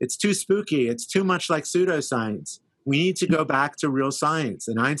 It's too spooky. It's too much like pseudoscience. We need to go back to real science.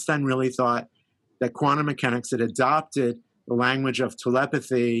 And Einstein really thought that quantum mechanics had adopted the language of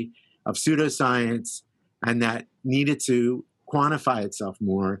telepathy, of pseudoscience, and that needed to quantify itself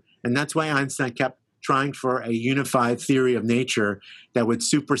more. And that's why Einstein kept trying for a unified theory of nature that would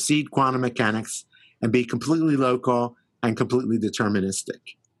supersede quantum mechanics and be completely local and completely deterministic.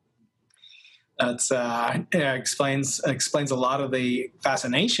 That's explains a lot of the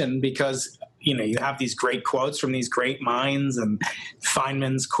fascination, because you have these great quotes from these great minds, and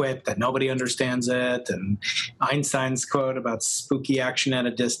Feynman's quip that nobody understands it, and Einstein's quote about spooky action at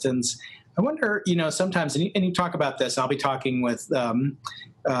a distance. I wonder, sometimes, and you talk about this. I'll be talking with Juan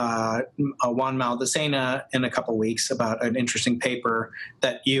Maldacena in a couple weeks about an interesting paper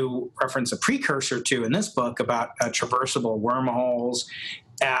that you reference a precursor to in this book about traversable wormholes.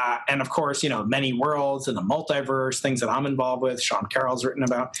 And of course, many worlds and the multiverse, things that I'm involved with, Sean Carroll's written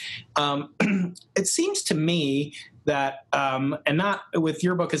about. It seems to me that, and not with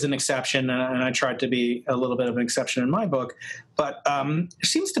your book as an exception, and I tried to be a little bit of an exception in my book, but there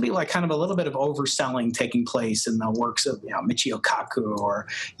seems to be like kind of a little bit of overselling taking place in the works of Michio Kaku or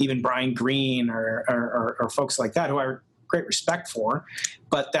even Brian Greene or folks like that, who I great respect for,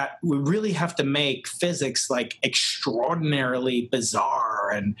 but that we really have to make physics like extraordinarily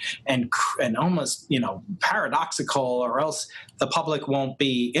bizarre and almost paradoxical, or else the public won't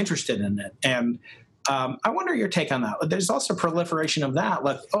be interested in it. And I wonder your take on that. There's also proliferation of that,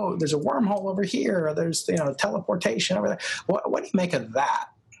 like, oh, there's a wormhole over here, or there's teleportation over there. What do you make of that?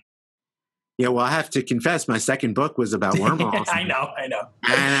 Yeah, well, I have to confess, my second book was about wormholes. I know.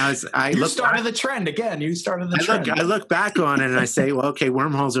 And you started the trend again. You started the trend. I look back on it and I say, well, okay,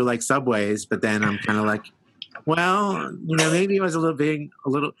 wormholes are like subways, but then I'm kind of like, well, maybe it was a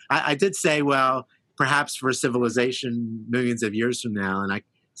little. I did say, well, perhaps for civilization millions of years from now, and I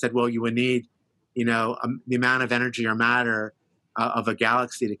said, well, you would need, the amount of energy or matter of a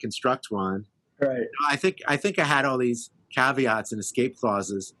galaxy to construct one. Right. I think I had all these caveats and escape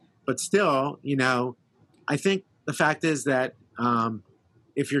clauses. But still, I think the fact is that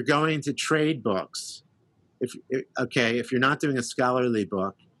if you're going to trade books, if you're not doing a scholarly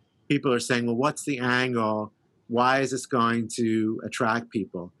book, people are saying, well, what's the angle? Why is this going to attract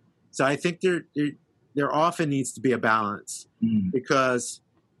people? So I think there often needs to be a balance, because,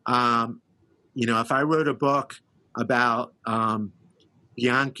 if I wrote a book about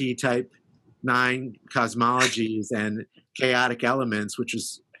Bianchi type 9 cosmologies and chaotic elements, which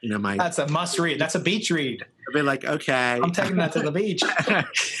is, that's a must read. That's a beach read. I'd be like, okay, I'm taking that to the beach. I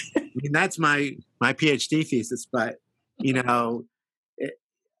mean, that's my PhD thesis. But if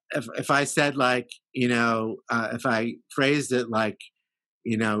I said if I phrased it like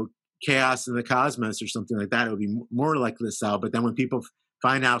chaos in the cosmos or something like that, it would be more likely to sell. But then when people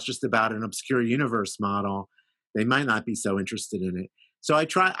find out it's just about an obscure universe model, they might not be so interested in it. So I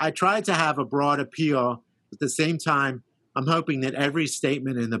tried to have a broad appeal. At the same time, I'm hoping that every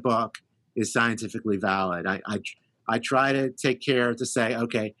statement in the book is scientifically valid. I try to take care to say,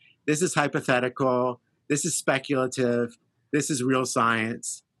 okay, this is hypothetical, this is speculative, this is real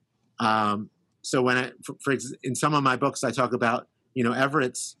science. So when in some of my books, I talk about Hugh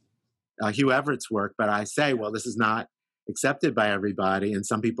Everett's work, but I say, well, this is not accepted by everybody, and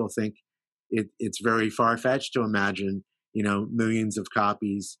some people think it's very far-fetched to imagine millions of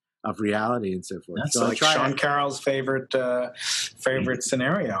copies of reality and so forth. That's so like Sean Carroll's favorite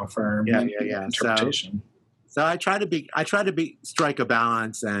scenario for interpretation. So I try to strike a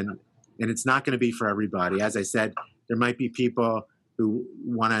balance, and it's not going to be for everybody. As I said, there might be people who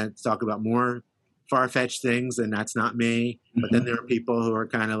want to talk about more far-fetched things, and that's not me. But then there are people who are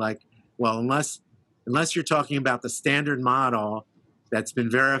kind of like, well, unless unless you're talking about the standard model that's been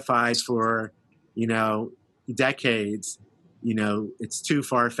verified for, decades, it's too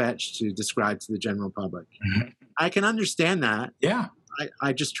far-fetched to describe to the general public. Mm-hmm. I can understand that. Yeah.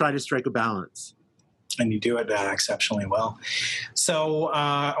 I just try to strike a balance. And you do it exceptionally well. So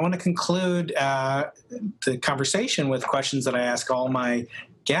I want to conclude the conversation with questions that I ask all my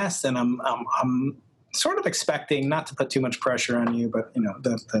guests, and I'm sort of expecting not to put too much pressure on you, but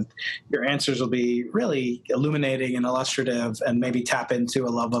that your answers will be really illuminating and illustrative, and maybe tap into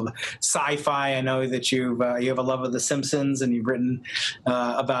a love of sci-fi. I know that you have a love of The Simpsons, and you've written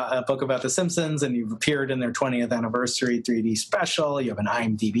about a book about The Simpsons, and you've appeared in their 20th anniversary 3D special. You have an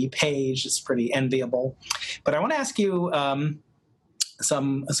IMDb page. It's pretty enviable. But I want to ask you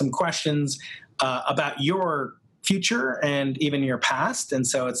some questions about your future and even your past, and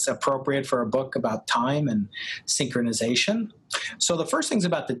so it's appropriate for a book about time and synchronization. So the first thing's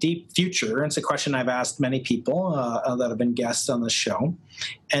about the deep future, and it's a question I've asked many people that have been guests on the show,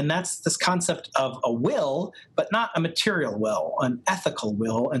 and that's this concept of a will, but not a material will, an ethical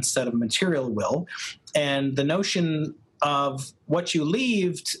will instead of material will, and the notion of what you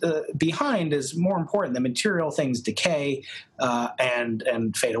leave behind is more important. The material things decay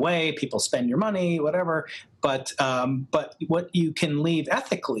and fade away. People spend your money, whatever. But what you can leave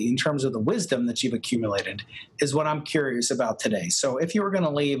ethically in terms of the wisdom that you've accumulated is what I'm curious about today. So if you were going to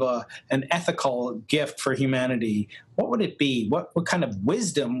leave an ethical gift for humanity, what would it be? What kind of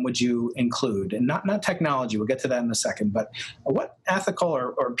wisdom would you include? And not technology. We'll get to that in a second. But what ethical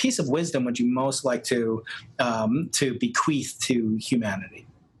or piece of wisdom would you most like to bequeath to humanity?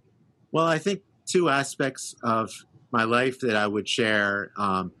 Well, I think two aspects of my life that I would share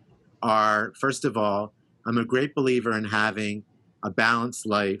are, first of all, I'm a great believer in having a balanced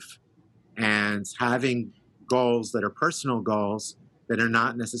life and having goals that are personal goals that are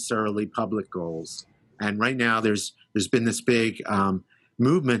not necessarily public goals. And right now there's been this big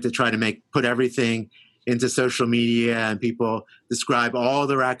movement to try to put everything into social media, and people describe all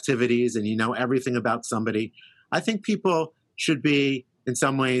their activities and everything about somebody. I think people should be, in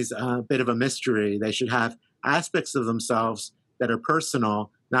some ways, a bit of a mystery. They should have aspects of themselves that are personal.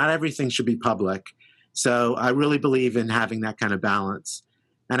 Not everything should be public. So I really believe in having that kind of balance.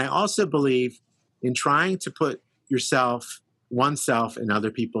 And I also believe in trying to put oneself in other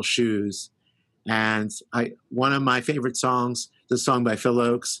people's shoes. And one of my favorite songs, the song by Phil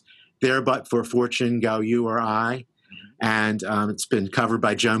Oakes, "There But for Fortune Go You or I." And it's been covered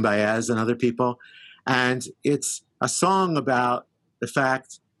by Joan Baez and other people. And it's a song about the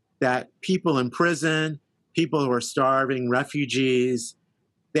fact that people in prison, people who are starving, refugees,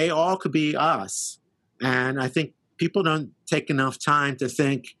 they all could be us. And I think people don't take enough time to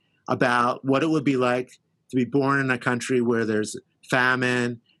think about what it would be like to be born in a country where there's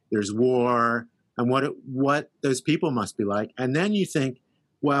famine, there's war, and what those people must be like. And then you think,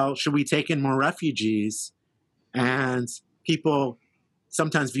 well, should we take in more refugees? And people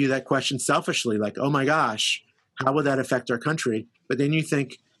sometimes view that question selfishly, like, oh my gosh, how would that affect our country? But then you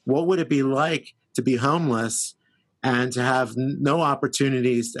think, what would it be like to be homeless and to have no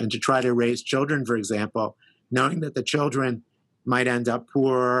opportunities and to try to raise children, for example, knowing that the children might end up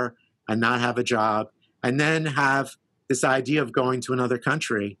poor and not have a job, and then have this idea of going to another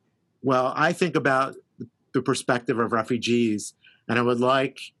country? Well, I think about the perspective of refugees, and I would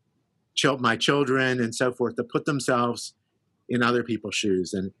like my children and so forth to put themselves in other people's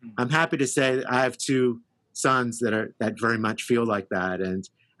shoes. And I'm happy to say that I have two sons that very much feel like that and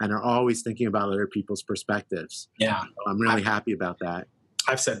are always thinking about other people's perspectives. Yeah. So I'm really happy about that.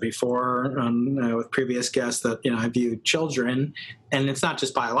 I've said before with previous guests that I view children, and it's not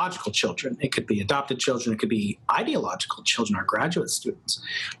just biological children. It could be adopted children. It could be ideological children, our graduate students,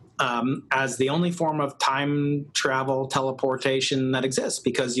 as the only form of time travel teleportation that exists,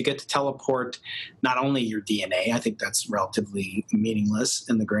 because you get to teleport not only your DNA. I think that's relatively meaningless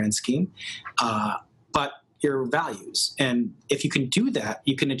in the grand scheme, but your values. And if you can do that,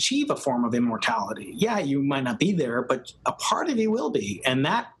 you can achieve a form of immortality. Yeah, you might not be there, but a part of you will be. And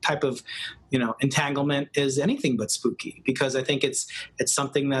that type of entanglement is anything but spooky, because I think it's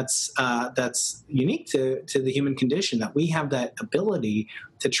something that's unique to the human condition, that we have that ability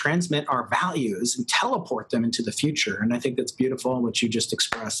to transmit our values and teleport them into the future. And I think that's beautiful, which you just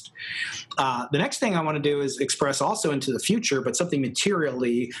expressed. The next thing I want to do is express also into the future, but something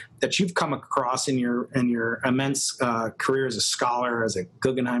materially that you've come across in your immense career as a scholar, as a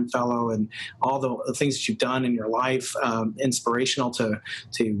Guggenheim Fellow, and all the things that you've done in your life, inspirational to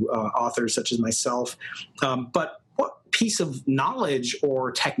authors such as myself. But what piece of knowledge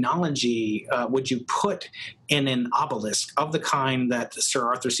or technology would you put in an obelisk of the kind that Sir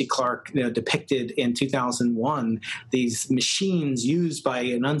Arthur C. Clarke depicted in 2001, these machines used by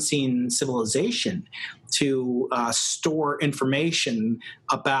an unseen civilization to store information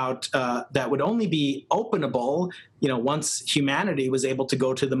about that would only be openable, once humanity was able to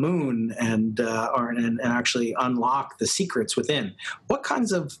go to the moon and actually unlock the secrets within? What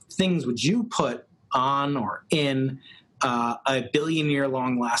kinds of things would you put on or in a billion-year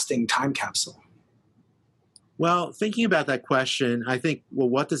long-lasting time capsule? Well, thinking about that question, I think, well,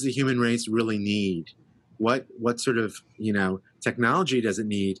 what does the human race really need? What sort of, technology does it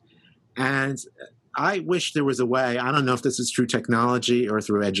need? And I wish there was a way, I don't know if this is through technology or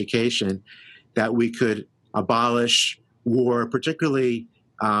through education, that we could abolish war, particularly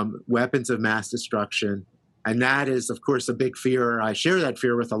weapons of mass destruction. And that is, of course, a big fear. I share that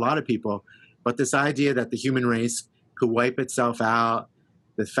fear with a lot of people. But this idea that the human race could wipe itself out,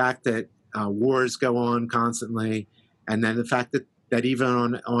 the fact that wars go on constantly, and then the fact that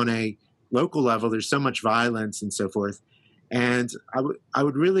even on a local level, there's so much violence and so forth. And I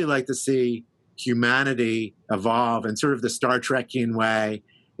would really like to see humanity evolve in sort of the Star Trekian way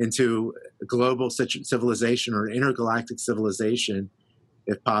into a global civilization or intergalactic civilization,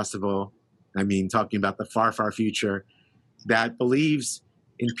 if possible. I mean, talking about the far, far future, that believes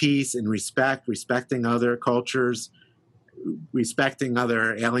in peace and respect, respecting other cultures, respecting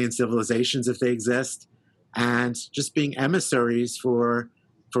other alien civilizations if they exist, and just being emissaries for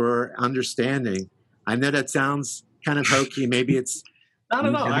understanding. I know that sounds kind of hokey. Maybe it's not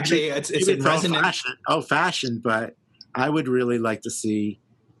at all. Actually, it's in resonance. Old-fashioned, but I would really like to see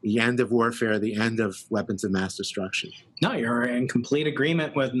the end of warfare, the end of weapons of mass destruction. No, you're in complete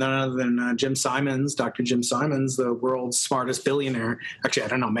agreement with none other than Jim Simons, Dr. Jim Simons, the world's smartest billionaire. Actually, I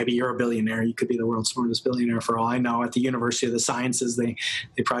don't know. Maybe you're a billionaire. You could be the world's smartest billionaire for all I know. At the University of the Sciences, they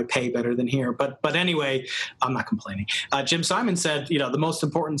probably pay better than here. But anyway, I'm not complaining. Jim Simons said, the most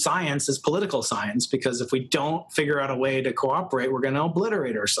important science is political science, because if we don't figure out a way to cooperate, we're going to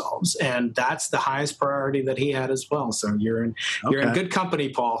obliterate ourselves. And that's the highest priority that he had as well. So you're in good company,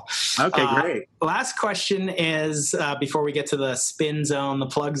 Paul. Okay, great. Last question is, before we get to the spin zone, the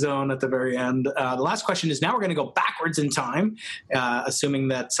plug zone at the very end, the last question is, now we're going to go backwards in time, assuming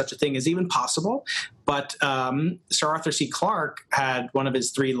that such a thing is even possible. But Sir Arthur C. Clarke had one of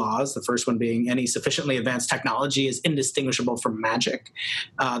his 3 laws, the first one being any sufficiently advanced technology is indistinguishable from magic.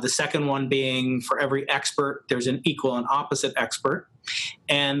 The second one being for every expert, there's an equal and opposite expert.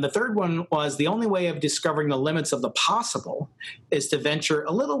 And the third one was the only way of discovering the limits of the possible is to venture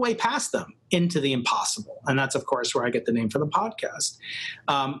a little way past them into the impossible. And that's, of course, where I get the name for the podcast.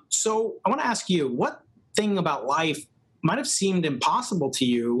 So I want to ask you, what thing about life might have seemed impossible to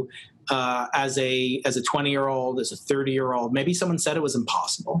you as a 20-year-old, as a 30-year-old? Maybe someone said it was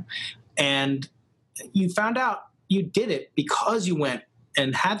impossible, and you found out you did it because you went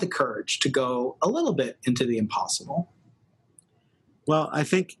and had the courage to go a little bit into the impossible. Well, I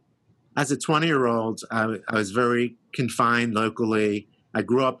think as a 20-year-old, I was very confined locally. I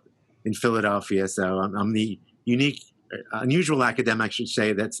grew up in Philadelphia, so I'm the unusual academic, I should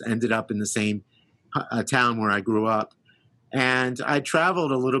say, that's ended up in the same town where I grew up. And I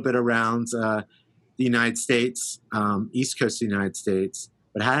traveled a little bit around the United States, East Coast of the United States,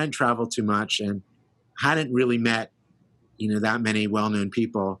 but hadn't traveled too much and hadn't really met, that many well-known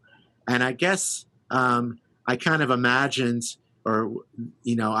people. And I guess I kind of imagined, or,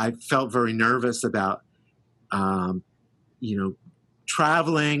 I felt very nervous about,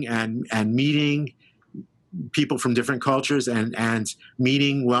 traveling and meeting people from different cultures and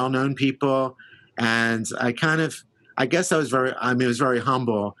meeting well-known people. And I guess it was very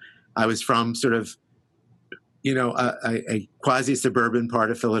humble. I was from sort of, a quasi-suburban part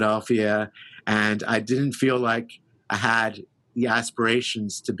of Philadelphia, and I didn't feel like I had the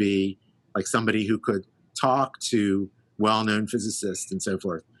aspirations to be like somebody who could talk to well-known physicists and so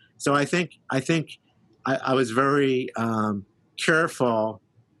forth. So I think I was very careful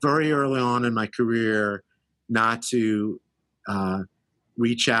very early on in my career not to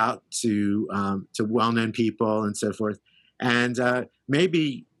reach out to well-known people and so forth. And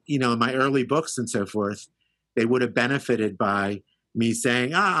maybe, in my early books and so forth, they would have benefited by me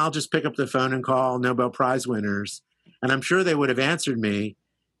saying, I'll just pick up the phone and call Nobel Prize winners. And I'm sure they would have answered me,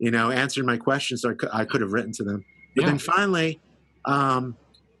 answered my questions, so I could have written to them. But then finally,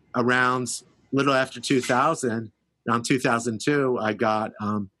 around little after 2000, around 2002, I got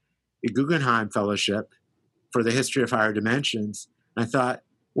a Guggenheim Fellowship for the history of higher dimensions. And I thought,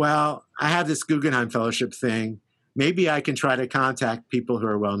 well, I have this Guggenheim Fellowship thing. Maybe I can try to contact people who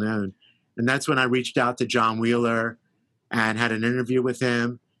are well known. And that's when I reached out to John Wheeler, and had an interview with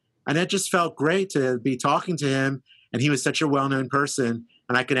him. And it just felt great to be talking to him. And he was such a well-known person,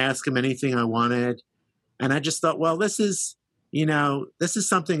 and I could ask him anything I wanted. And I just thought, well, this is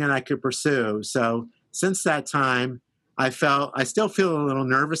something that I could pursue. So since that time, I still feel a little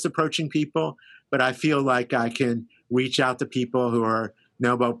nervous approaching people, but I feel like I can reach out to people who are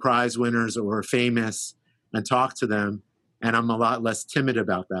Nobel Prize winners or famous and talk to them. And I'm a lot less timid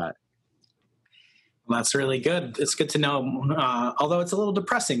about that. Well, that's really good. It's good to know, although it's a little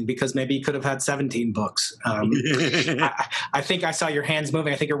depressing because maybe you could have had 17 books. I think I saw your hands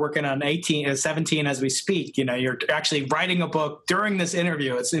moving. I think you're working on 17 as we speak. You're actually writing a book during this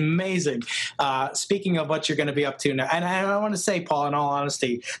interview. It's amazing. Speaking of what you're going to be up to now, and I want to say, Paul, in all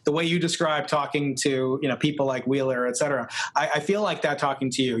honesty, the way you describe talking to people like Wheeler, et cetera, I feel like that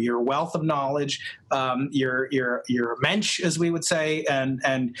talking to you. Your wealth of knowledge, your mensch, as we would say,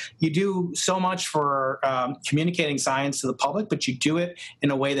 and you do so much for communicating science to the public, but you do it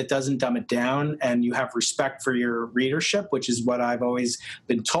in a way that doesn't dumb it down, and you have respect for your readership, which is what I've always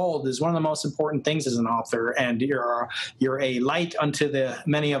been told is one of the most important things as an author. And you're a light unto the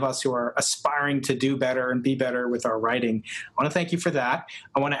many of us who are aspiring to do better and be better with our writing. I want to thank you for that.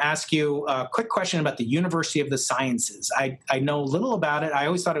 I want to ask you a quick question about the University of the Sciences. I know little about it. I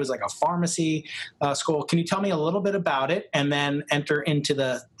always thought it was like a pharmacy school. Can you tell me a little bit about it and then enter into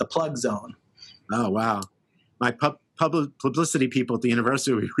the plug zone? Oh, wow. My publicity people at the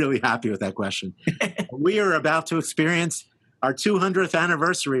university will be really happy with that question. We are about to experience our 200th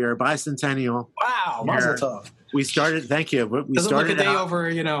anniversary, or bicentennial. Wow, mazel tov. We started, thank you. Doesn't look a day over,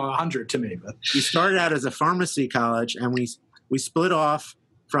 100 to me. But. We started out as a pharmacy college, and we split off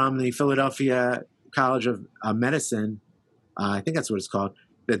from the Philadelphia College of Medicine. I think that's what it's called.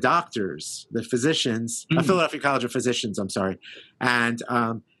 The doctors, the physicians, Philadelphia College of Physicians, I'm sorry. And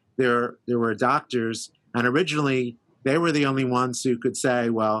there were doctors, and originally they were the only ones who could say,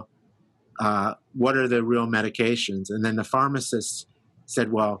 well, what are the real medications? And then the pharmacists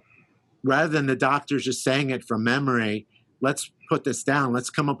said, well, rather than the doctors just saying it from memory, let's put this down. Let's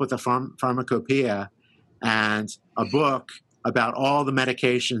come up with a pharmacopoeia and a book about all the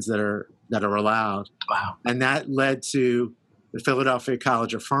medications that are allowed. Wow. And that led to the Philadelphia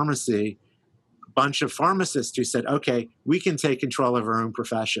College of Pharmacy, bunch of pharmacists who said, okay, we can take control of our own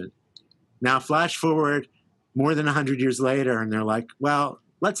profession. Now, flash forward more than 100 years later, and they're like, well,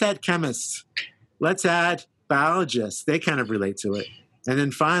 let's add chemists. Let's add biologists. They kind of relate to it. And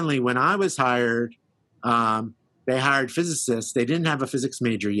then finally, when I was hired, they hired physicists. They didn't have a physics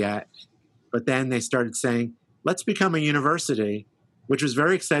major yet, but then they started saying, let's become a university, which was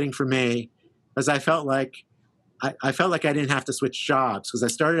very exciting for me because I felt like I didn't have to switch jobs because I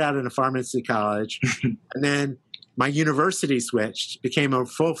started out in a pharmacy college and then my university switched, became a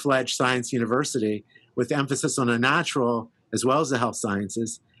full-fledged science university with emphasis on the natural as well as the health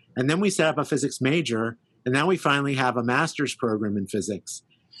sciences. And then we set up a physics major, and now we finally have a master's program in physics.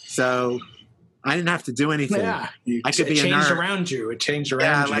 So I didn't have to do anything. Yeah, I could be it a changed nerd. around you. It changed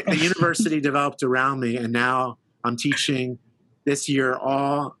around you. Yeah, like the university developed around me, and now I'm teaching this year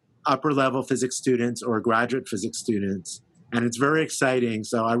all upper-level physics students or graduate physics students, and it's very exciting.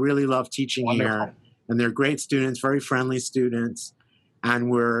 So I really love teaching here, and they're great students, very friendly students, and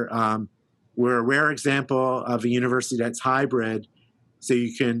we're a rare example of a university that's hybrid, so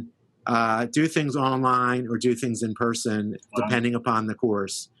you can do things online or do things in person, depending upon the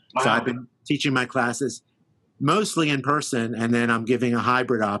course. Wow. So I've been teaching my classes mostly in person, and then I'm giving a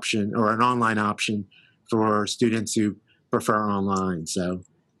hybrid option or an online option for students who prefer online. So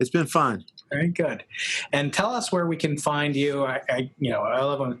it's been fun. Very good. And tell us where we can find you. I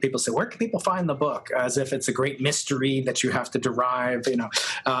love when people say, where can people find the book? As if it's a great mystery that you have to derive.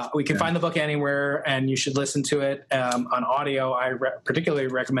 We can find the book anywhere, and you should listen to it on audio. I particularly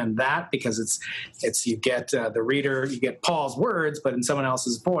recommend that because it's you get the reader, you get Paul's words, but in someone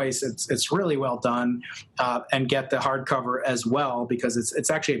else's voice. It's really well done, and get the hardcover as well because it's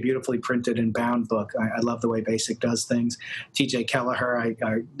actually a beautifully printed and bound book. I love the way Basic does things. T.J. Kelleher,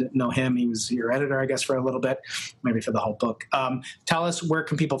 I know him. He was your editor, I guess, for a little bit, maybe for the whole book. Tell us, where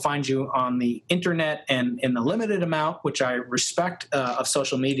can people find you on the internet and in the limited amount, which I respect, of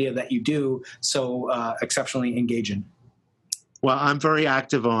social media that you do so exceptionally engage in? Well, I'm very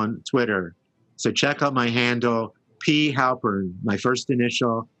active on Twitter. So check out my handle, P. Halpern, my first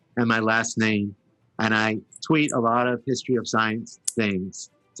initial and my last name. And I tweet a lot of history of science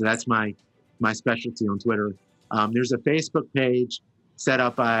things. So that's my specialty on Twitter. There's a Facebook page set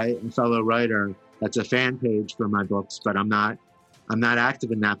up by a fellow writer that's a fan page for my books, but I'm not active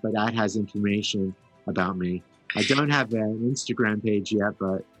in that, but that has information about me. I don't have an Instagram page yet,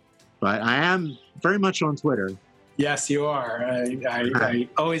 but I am very much on Twitter. Yes, you are. I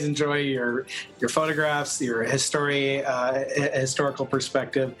always enjoy your photographs, your historical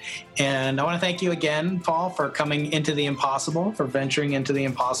perspective, and I want to thank you again, Paul, for coming into the impossible, for venturing into the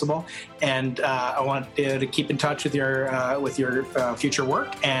impossible, and I want you to keep in touch with your future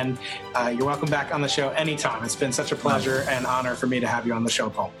work. And you're welcome back on the show anytime. It's been such a pleasure and honor for me to have you on the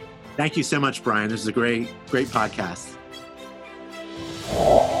show, Paul. Thank you so much, Brian. This is a great podcast.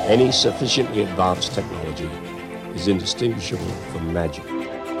 Any sufficiently advanced technology is indistinguishable from magic.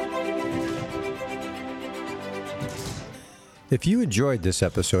 If you enjoyed this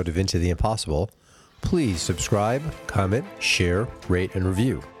episode of Into the Impossible, please subscribe, comment, share, rate, and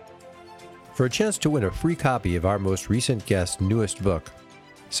review. For a chance to win a free copy of our most recent guest's newest book,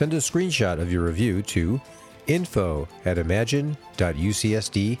 send a screenshot of your review to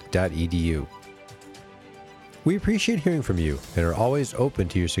info@imagine.ucsd.edu. We appreciate hearing from you and are always open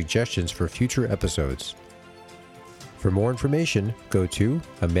to your suggestions for future episodes. For more information, go to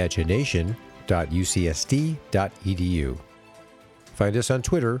imagination.ucsd.edu. Find us on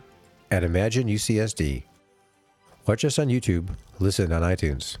Twitter @ImagineUCSD. Watch us on YouTube, listen on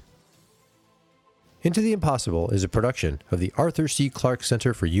iTunes. Into the Impossible is a production of the Arthur C. Clarke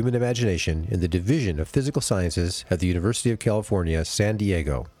Center for Human Imagination in the Division of Physical Sciences at the University of California, San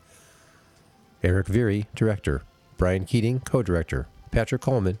Diego. Eric Veary, Director. Brian Keating, Co-Director. Patrick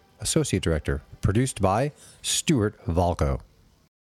Coleman, Associate Director. Produced by Stuart Valco.